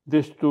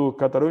this to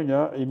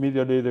Catalonia,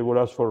 immediately they will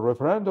ask for a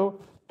referendum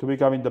to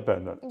become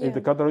independent. Yeah. If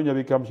the Catalonia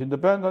becomes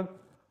independent,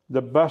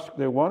 the Basque,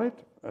 they want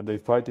it, and they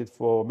fight it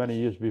for many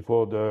years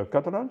before the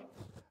Catalans,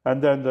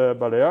 and then the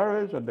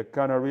Baleares and the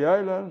Canary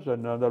Islands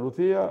and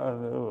Andalusia,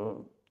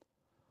 and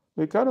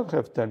we cannot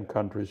have 10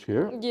 countries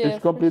here. Yeah,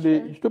 it's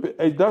completely stupid.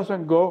 It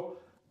doesn't go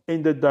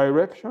in the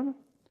direction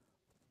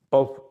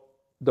of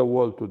the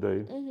world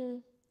today.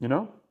 You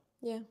know?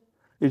 Yeah.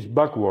 It's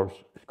backwards.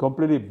 It's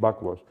completely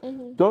backwards.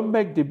 Don't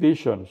make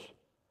divisions.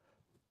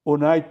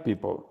 Unite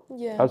people.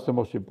 Yeah. That's the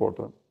most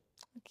important.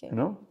 Okay. You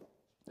know?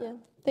 Yeah.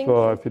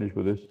 So I finish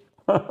with this.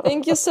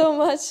 Thank you so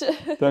much.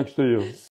 Thanks to you.